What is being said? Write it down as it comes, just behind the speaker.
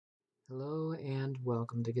Hello and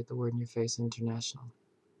welcome to Get the Word in Your Face International.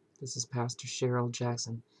 This is Pastor Cheryl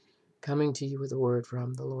Jackson coming to you with a word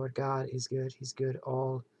from the Lord. God is good. He's good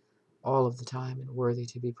all of the time and worthy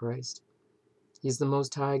to be praised. He's the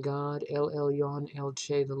Most High God, El Elyon, El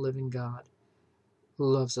Che, the living God, who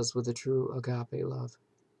loves us with a true agape love.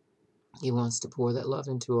 He wants to pour that love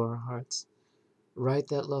into our hearts, write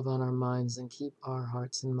that love on our minds, and keep our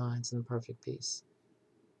hearts and minds in perfect peace.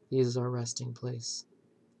 He is our resting place.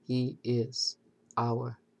 He is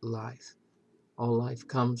our life. All life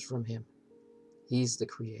comes from Him. He's the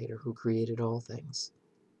Creator who created all things,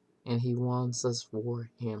 and He wants us for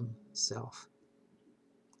Himself.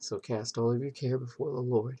 So cast all of your care before the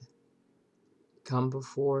Lord. Come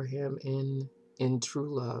before Him in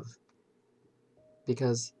true love,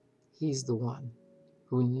 because He's the one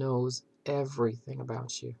who knows everything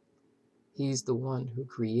about you. He's the one who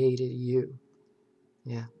created you.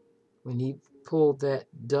 Yeah. When He pulled that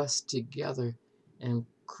dust together and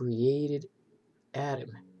created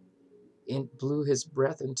Adam, and blew His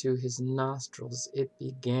breath into his nostrils, it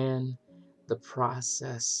began the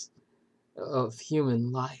process of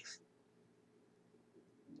human life.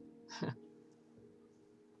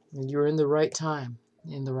 And you're in the right time,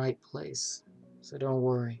 in the right place. So don't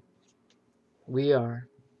worry. We are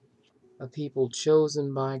a people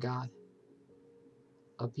chosen by God,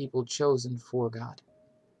 a people chosen for God.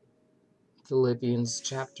 Philippians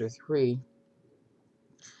chapter 3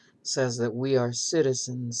 says that we are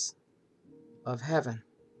citizens of heaven.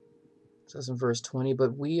 It says in verse 20,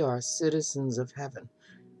 but we are citizens of heaven,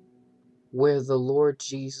 where the Lord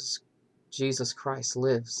Jesus Christ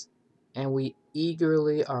lives, and we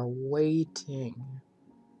eagerly are waiting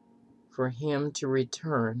for Him to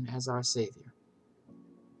return as our Savior.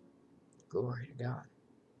 Glory to God.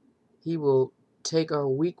 He will take our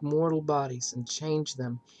weak mortal bodies and change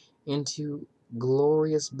them into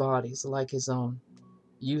glorious bodies like His own,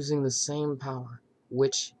 using the same power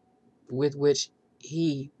with which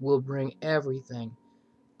He will bring everything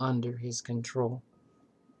under His control.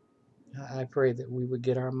 I pray that we would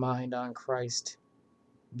get our mind on Christ,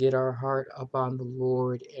 get our heart up on the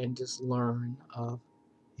Lord, and just learn of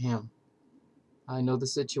Him. I know the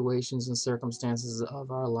situations and circumstances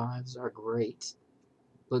of our lives are great,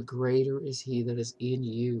 but greater is He that is in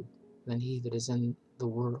you than he that is in the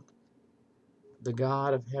world. The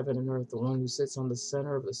God of heaven and earth, the one who sits on the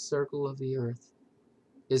center of the circle of the earth,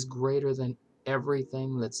 is greater than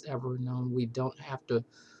everything that's ever known. We don't have to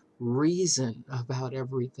reason about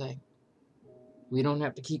everything. We don't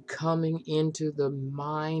have to keep coming into the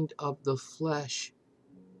mind of the flesh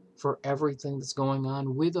for everything that's going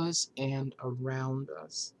on with us and around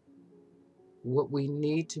us. What we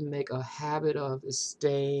need to make a habit of is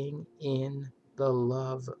staying in the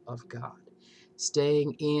love of God,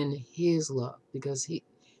 staying in His love, because He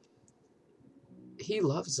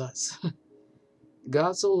loves us.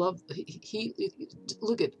 God so loved,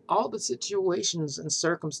 look at all the situations and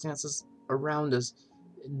circumstances around us.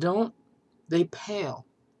 They pale.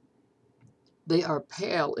 They are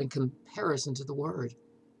pale in comparison to the Word.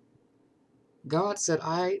 God said,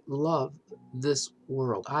 I love this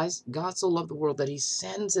world. God so loved the world that He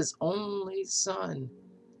sends His only Son,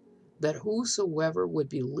 that whosoever would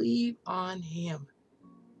believe on Him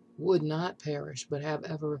would not perish, but have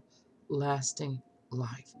everlasting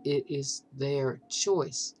life. It is their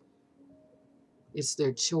choice. It's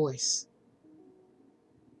their choice.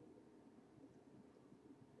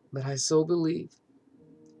 But I so believe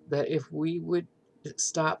that if we would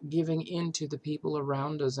stop giving in to the people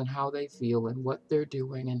around us and how they feel and what they're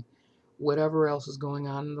doing and whatever else is going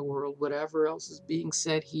on in the world, whatever else is being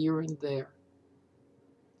said here and there,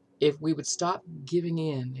 if we would stop giving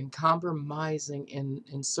in and compromising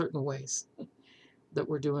in certain ways that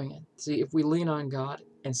we're doing it. See, if we lean on God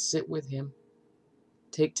and sit with Him,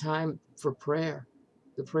 take time for prayer.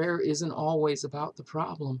 The prayer isn't always about the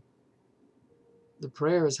problem. The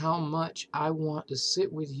prayer is how much I want to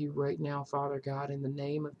sit with you right now, Father God, in the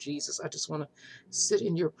name of Jesus. I just want to sit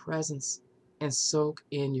in your presence and soak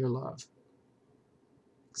in your love.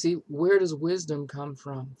 See, where does wisdom come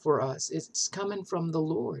from for us? It's coming from the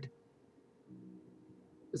Lord.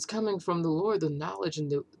 It's coming from the Lord, the knowledge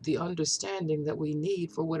and the understanding that we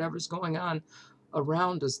need for whatever's going on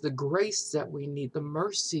around us, the grace that we need, the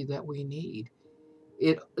mercy that we need.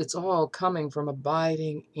 It's all coming from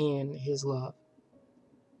abiding in His love.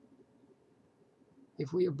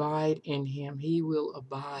 If we abide in Him, He will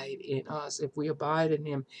abide in us. If we abide in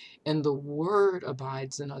Him and the Word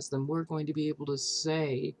abides in us, then we're going to be able to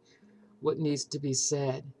say what needs to be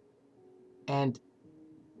said. And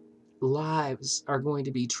lives are going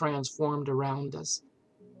to be transformed around us.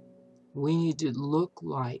 We need to look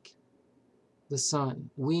like the Son.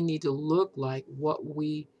 We need to look like what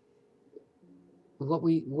we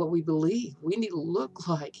believe. We need to look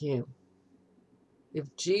like him.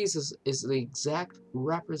 If Jesus is the exact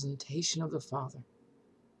representation of the Father,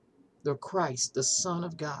 the Christ, the Son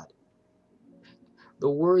of God, the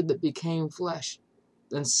Word that became flesh,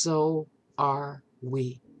 then so are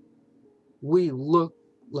we. We look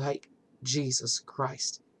like Jesus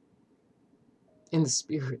Christ in the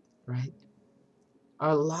Spirit, right?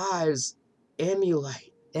 Our lives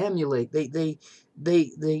emulate. They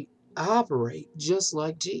operate just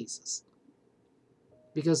like Jesus.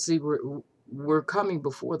 Because see, we're coming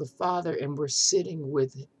before the Father and we're sitting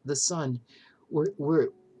with the Son. We're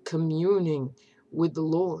communing with the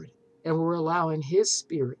Lord, and we're allowing His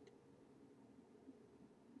Spirit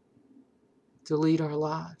to lead our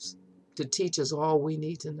lives, to teach us all we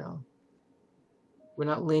need to know. We're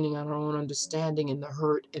not leaning on our own understanding in the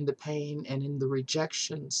hurt and the pain and in the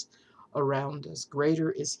rejections around us.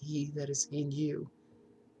 Greater is He that is in you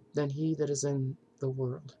than he that is in the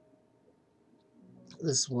world.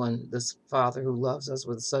 This Father who loves us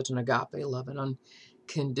with such an agape love, an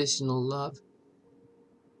unconditional love,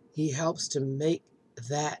 He helps to make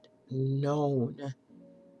that known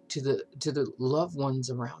to the loved ones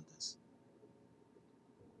around us.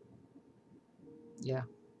 Yeah,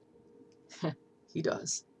 He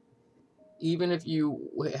does. Even if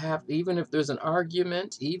there's an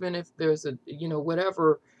argument, even if there's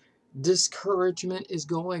whatever discouragement is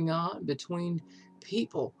going on between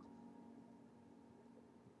people,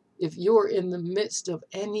 if you're in the midst of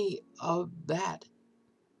any of that,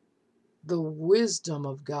 the wisdom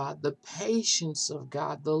of God, the patience of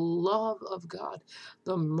God, the love of God,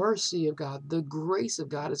 the mercy of God, the grace of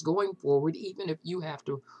God is going forward, even if you have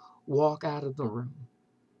to walk out of the room.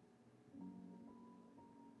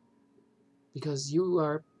 Because you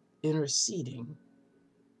are interceding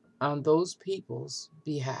on those people's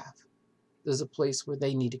behalf. There's a place where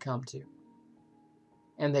they need to come to.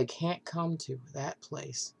 And they can't come to that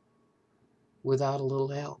place without a little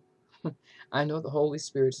help. I know the Holy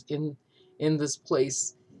Spirit's in this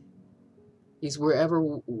place. He's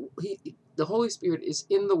wherever the Holy Spirit is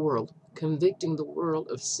in the world, convicting the world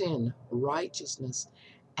of sin, righteousness,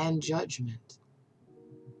 and judgment.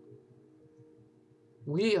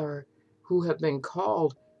 We who have been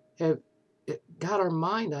called, have got our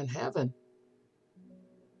mind on heaven.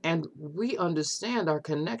 And we understand our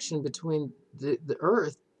connection between the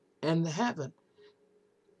earth and the heaven.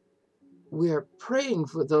 We are praying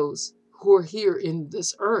for those who are here in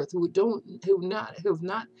this earth who've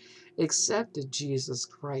not accepted Jesus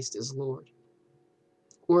Christ as Lord,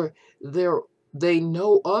 or they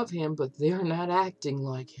know of Him but they're not acting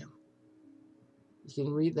like Him. You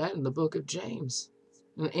can read that in the book of James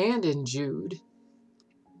and in Jude.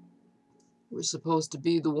 We're supposed to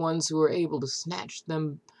be the ones who are able to snatch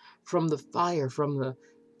them from the fire, from the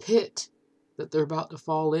pit that they're about to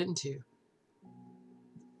fall into,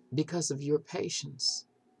 because of your patience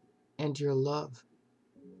and your love.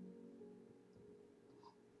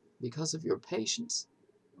 Because of your patience,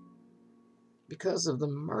 because of the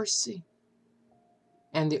mercy.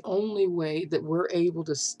 And the only way that we're able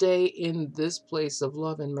to stay in this place of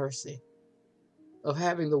love and mercy, of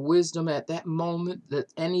having the wisdom at that moment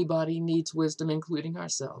that anybody needs wisdom, including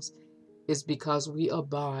ourselves, is because we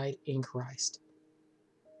abide in Christ.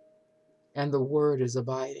 And the Word is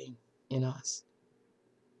abiding in us.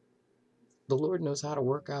 The Lord knows how to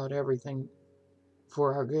work out everything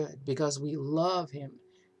for our good because we love Him.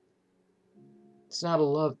 It's not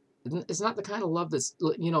the kind of love that's,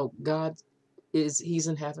 God He's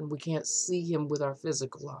in heaven. We can't see Him with our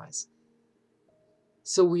physical eyes.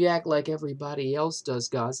 So we act like everybody else does.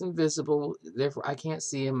 God's invisible, therefore I can't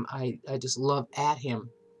see Him. I just love at Him.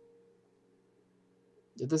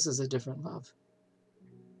 This is a different love.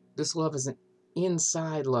 This love is an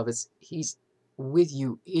inside love. He's with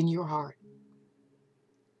you in your heart.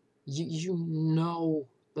 You know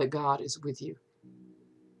that God is with you.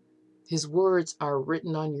 His words are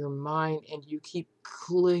written on your mind, and you keep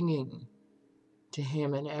clinging to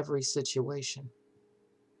Him in every situation.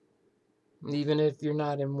 Even if you're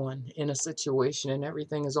not in a situation and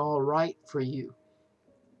everything is all right for you,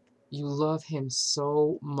 you love Him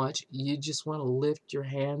so much, you just want to lift your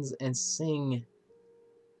hands and sing.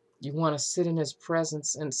 You want to sit in His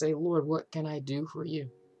presence and say, Lord, what can I do for you?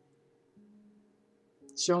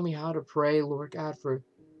 Show me how to pray, Lord God, for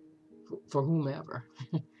whomever.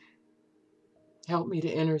 Help me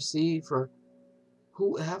to intercede for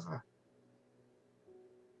whoever.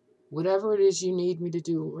 Whatever it is you need me to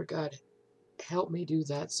do, Lord God, help me do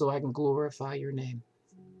that so I can glorify your name.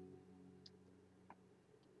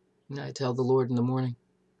 And I tell the Lord in the morning,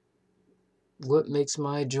 What makes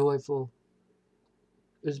my joyful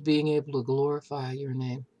is being able to glorify your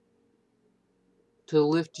name, to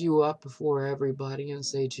lift you up before everybody and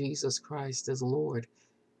say Jesus Christ is Lord.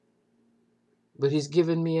 But he's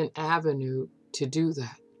given me an avenue to do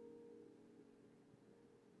that.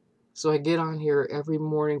 So I get on here every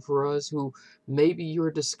morning for us who maybe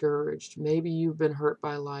you're discouraged, maybe you've been hurt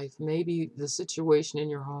by life, maybe the situation in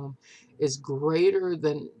your home is greater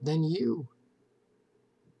than you.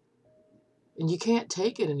 And you can't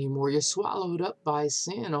take it anymore. You're swallowed up by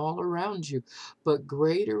sin all around you. But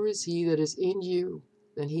greater is he that is in you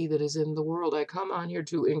than he that is in the world. I come on here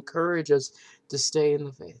to encourage us to stay in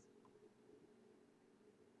the faith.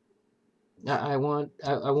 I want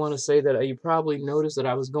to say that you probably noticed that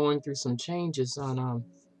I was going through some changes on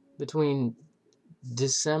between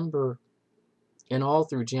December and all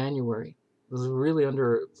through January. I was really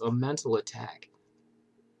under a mental attack.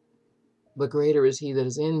 But greater is he that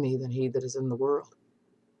is in me than he that is in the world.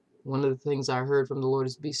 One of the things I heard from the Lord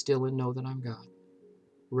is be still and know that I'm God.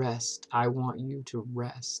 Rest. I want you to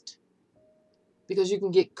rest. Because you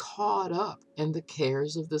can get caught up in the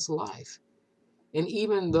cares of this life. And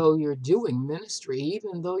even though you're doing ministry,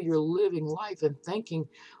 even though you're living life and thinking,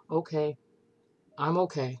 okay, I'm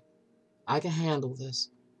okay, I can handle this,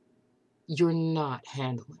 you're not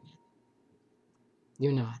handling it.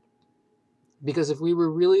 You're not. Because if we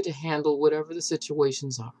were really to handle whatever the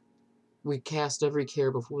situations are, we cast every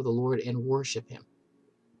care before the Lord and worship him.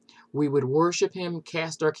 We would worship him,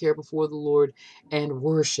 cast our care before the Lord, and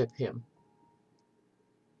worship him.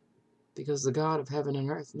 Because the God of heaven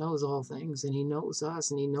and earth knows all things, and he knows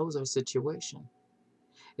us, and he knows our situation.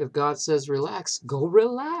 If God says relax, go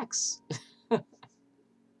relax.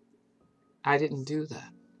 I didn't do that.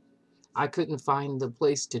 I couldn't find the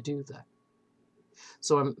place to do that.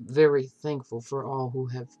 So I'm very thankful for all who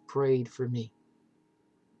have prayed for me.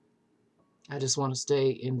 I just want to stay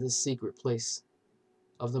in the secret place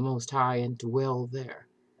of the Most High and dwell there,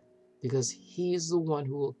 because he's the one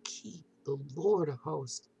who will keep, the Lord of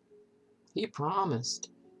hosts. He promised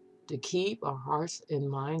to keep our hearts and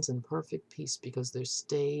minds in perfect peace because they're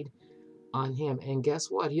stayed on him. And guess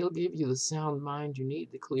what? He'll give you the sound mind you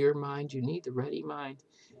need, the clear mind you need, the ready mind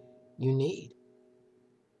you need.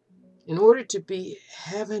 In order to be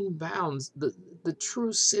heaven bound, the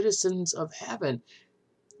true citizens of heaven,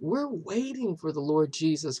 we're waiting for the Lord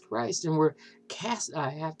Jesus Christ, and I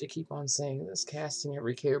have to keep on saying this, casting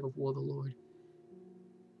every care before the Lord.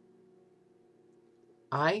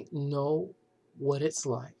 I know what it's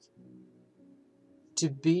like to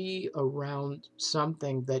be around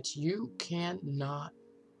something that you cannot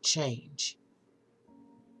change.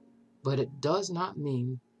 But it does not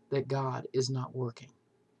mean that God is not working.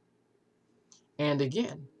 And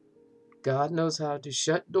again, God knows how to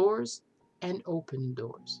shut doors and open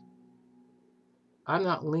doors. I'm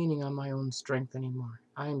not leaning on my own strength anymore.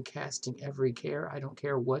 I am casting every care, I don't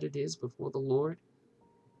care what it is, before the Lord,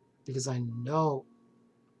 because I know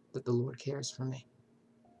that the Lord cares for me.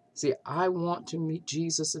 See, I want to meet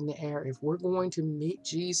Jesus in the air. If we're going to meet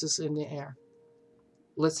Jesus in the air,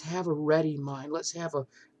 let's have a ready mind. Let's have a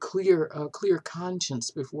clear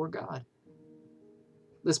conscience before God.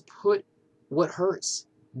 Let's put what hurts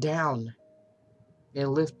down and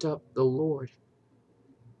lift up the Lord.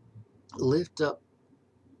 Lift up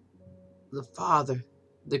the Father,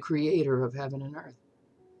 the creator of heaven and earth.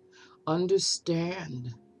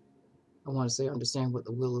 Understand. I want to say understand what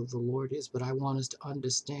the will of the Lord is, but I want us to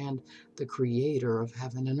understand the creator of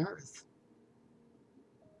heaven and earth.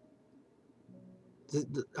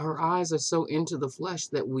 Our eyes are so into the flesh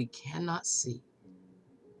that we cannot see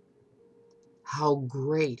how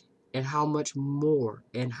great and how much more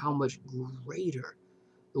and how much greater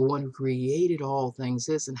the one who created all things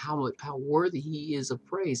is, and how worthy he is of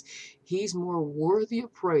praise. He's more worthy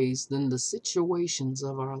of praise than the situations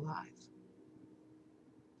of our life.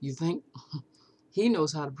 You think? He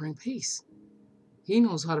knows how to bring peace. He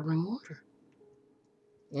knows how to bring order.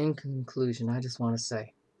 In conclusion, I just want to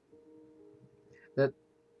say that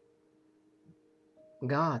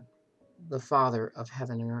God, the Father of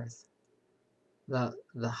heaven and earth,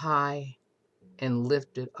 the high and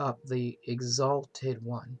lifted up, the exalted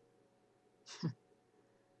one,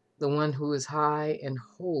 the one who is high and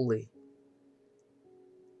holy,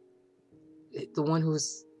 the one who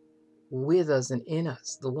is with us and in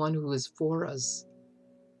us, the one who is for us,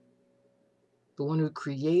 the one who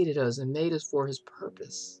created us and made us for his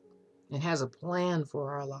purpose and has a plan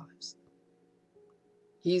for our lives.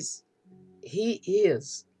 He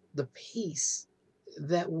is the peace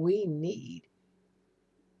that we need.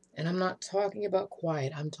 And I'm not talking about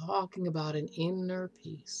quiet. I'm talking about an inner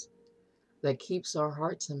peace. that keeps our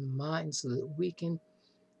hearts and minds so that we can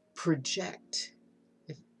project,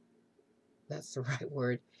 if that's the right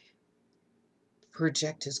word,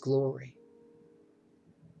 project His glory,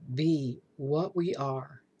 be what we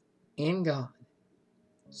are in God,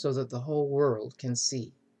 so that the whole world can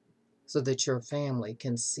see, so that your family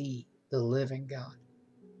can see the living God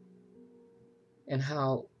and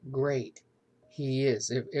how great He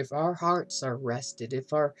is. If our hearts are rested,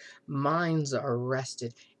 if our minds are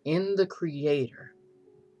rested in the Creator,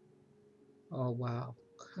 oh wow,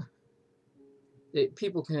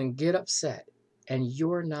 people can get upset and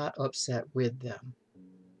you're not upset with them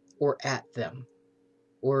or at them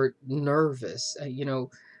or nervous.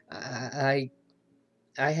 I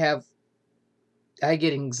I have I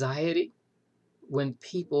get anxiety when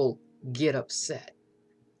people get upset.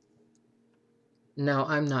 Now,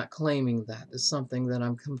 I'm not claiming that as something that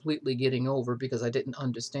I'm completely getting over, because I didn't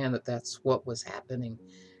understand that that's what was happening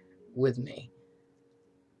with me.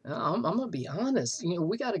 I'm gonna be honest.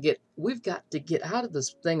 We've got to get out of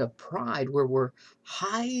this thing of pride where we're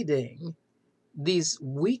hiding these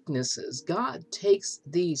weaknesses. God takes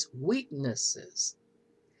these weaknesses.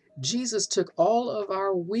 Jesus took all of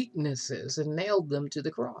our weaknesses and nailed them to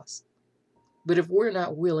the cross. But if we're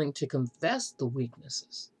not willing to confess the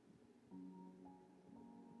weaknesses,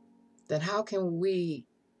 then how can we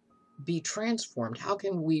be transformed? How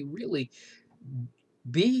can we really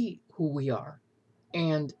be who we are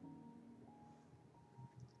and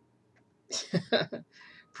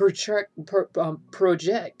project the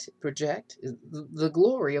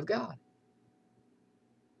glory of God?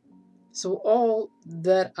 So all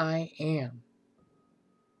that I am,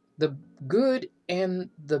 the good and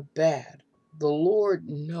the bad, the Lord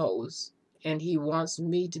knows, and He wants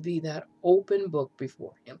me to be that open book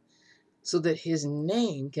before Him, so that His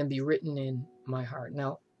name can be written in my heart.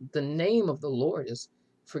 Now, the name of the Lord is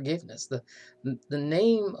forgiveness. The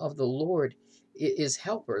name of the Lord is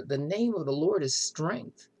helper. The name of the Lord is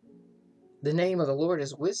strength. The name of the Lord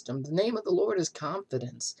is wisdom. The name of the Lord is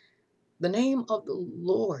confidence. The name of the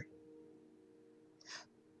Lord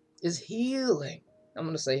is healing. I'm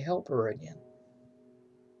going to say helper again.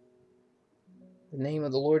 The name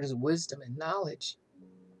of the Lord is wisdom and knowledge,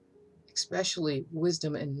 especially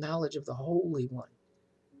wisdom and knowledge of the Holy One.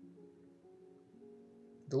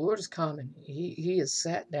 The Lord is coming. He has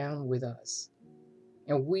sat down with us,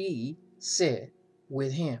 and we sit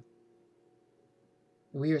with Him.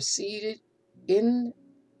 We are seated in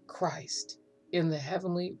Christ in the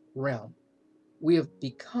heavenly realm. We have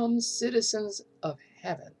become citizens of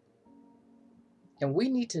heaven, and we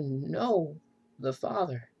need to know the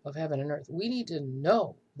Father of heaven and earth. We need to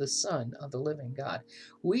know the Son of the living God.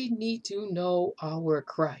 We need to know our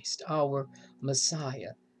Christ, our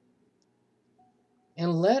Messiah,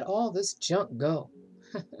 and let all this junk go.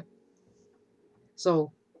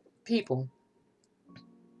 So people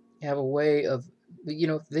have a way of,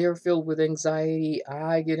 if they're filled with anxiety,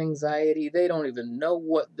 I get anxiety. They don't even know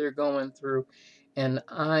what they're going through, and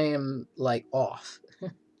I am like off.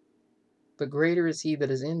 But greater is He that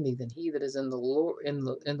is in me than he that is in the Lord, in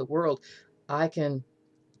the world. I can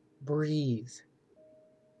breathe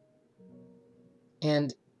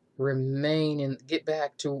and remain and get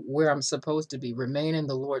back to where I'm supposed to be. Remain in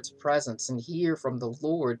the Lord's presence and hear from the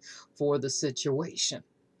Lord for the situation.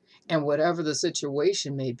 And whatever the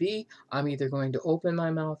situation may be, I'm either going to open my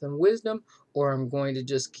mouth in wisdom, or I'm going to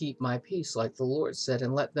just keep my peace, like the Lord said,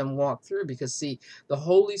 and let them walk through. Because, see, the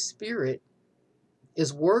Holy Spirit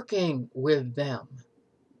is working with them,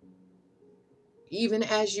 even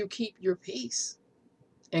as you keep your peace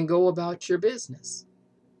and go about your business.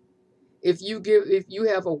 If you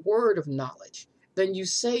have a word of knowledge, then you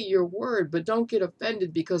say your word, but don't get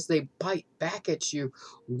offended because they bite back at you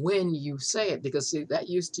when you say it. Because, see, that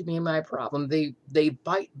used to be my problem. They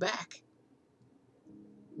bite back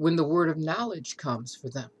when the word of knowledge comes for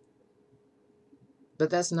them. But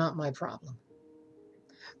that's not my problem.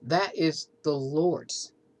 That is the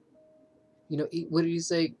Lord's. What did He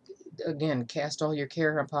say? Again, cast all your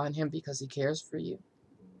care upon Him because He cares for you.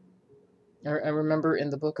 I remember in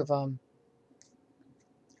the book of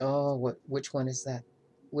which one is that?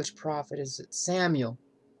 Which prophet is it? Samuel.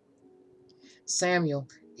 Samuel,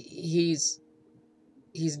 he's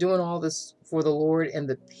doing all this for the Lord, and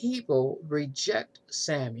the people reject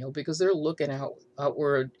Samuel because they're looking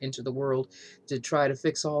outward into the world to try to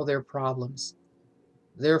fix all their problems.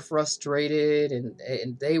 They're frustrated,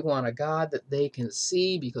 and they want a God that they can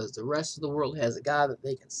see, because the rest of the world has a God that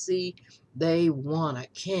they can see. They want a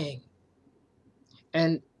king.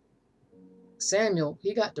 And Samuel,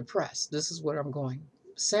 he got depressed. This is what I'm going.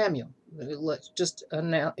 Samuel, let's just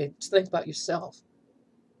think about yourself.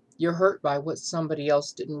 You're hurt by what somebody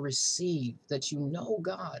else didn't receive, that you know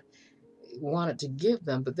God wanted to give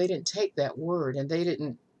them, but they didn't take that word, and they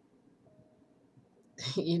didn't,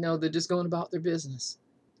 they're just going about their business.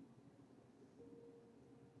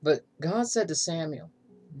 But God said to Samuel,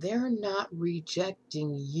 they're not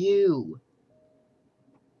rejecting you,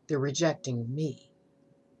 they're rejecting me.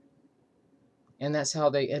 And that's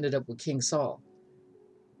how they ended up with King Saul.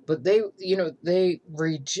 But they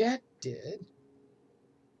rejected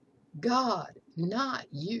God, not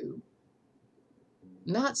you,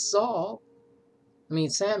 not Saul.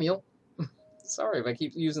 Samuel. Sorry if I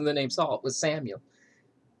keep using the name Saul. It was Samuel.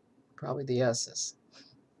 Probably the S's.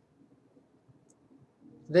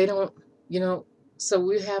 They don't, so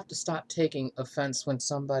we have to stop taking offense when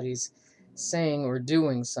somebody's saying or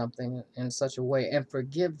doing something in such a way and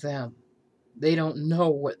forgive them. They don't know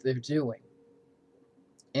what they're doing.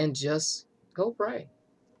 And just go pray.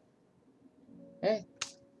 Hey,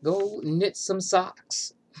 go knit some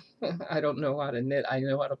socks. I don't know how to knit. I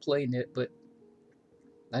know how to play knit, but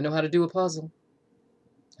I know how to do a puzzle.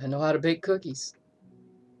 I know how to bake cookies.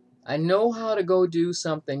 I know how to go do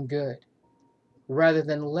something good rather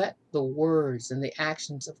than let the words and the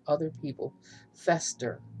actions of other people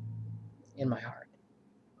fester in my heart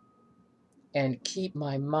and keep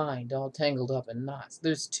my mind all tangled up in knots.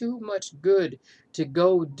 There's too much good to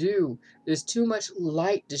go do. There's too much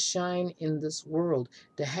light to shine in this world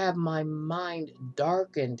to have my mind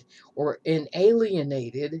darkened or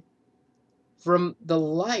alienated from the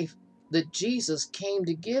life that Jesus came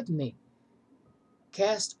to give me.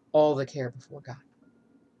 Cast all the care before God.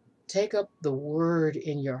 Take up the word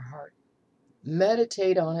in your heart.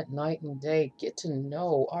 Meditate on it night and day. Get to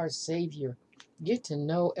know our Savior. Get to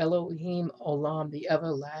know Elohim Olam, the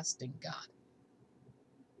everlasting God.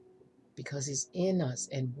 Because He's in us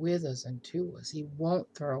and with us and to us. He won't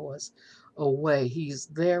throw us away. He's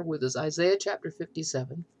there with us. Isaiah chapter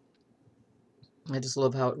 57. I just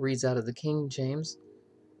love how it reads out of the King James.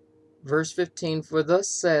 Verse 15, for thus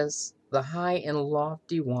says the high and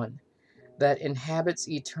lofty one that inhabits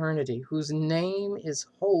eternity, whose name is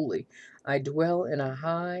holy. I dwell in a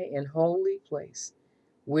high and holy place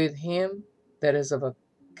with him that is of a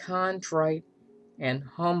contrite and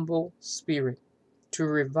humble spirit, to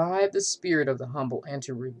revive the spirit of the humble and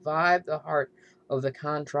to revive the heart of the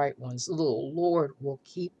contrite ones. The Lord will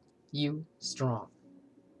keep you strong.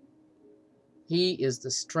 He is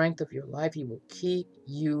the strength of your life. He will keep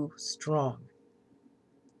you strong.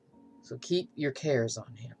 So keep your cares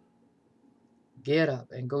on Him. Get up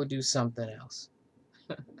and go do something else.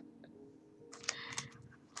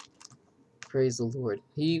 Praise the Lord.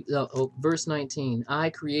 Verse 19, I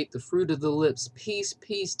create the fruit of the lips. Peace,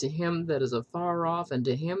 peace to him that is afar off and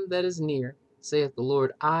to him that is near, saith the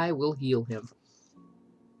Lord. I will heal him.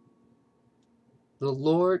 The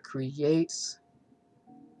Lord creates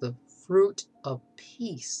the fruit of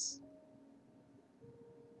peace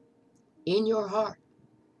in your heart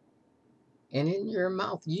and in your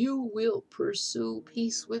mouth. You will pursue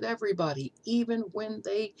peace with everybody, even when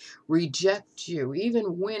they reject you,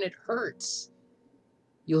 even when it hurts.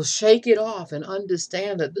 You'll shake it off and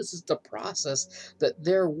understand that this is the process that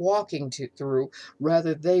they're walking through.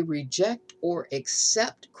 Rather they reject or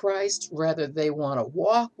accept Christ, rather they want to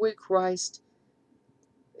walk with Christ.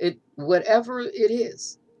 Whatever it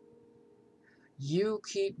is, you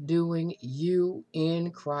keep doing you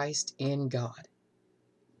in Christ, in God.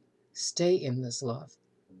 Stay in this love.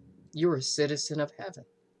 You're a citizen of heaven.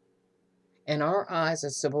 And our eyes are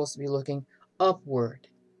supposed to be looking upward,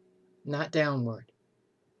 not downward.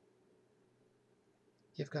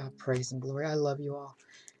 Give God praise and glory. I love you all.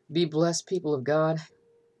 Be blessed, people of God.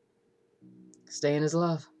 Stay in His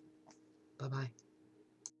love. Bye-bye.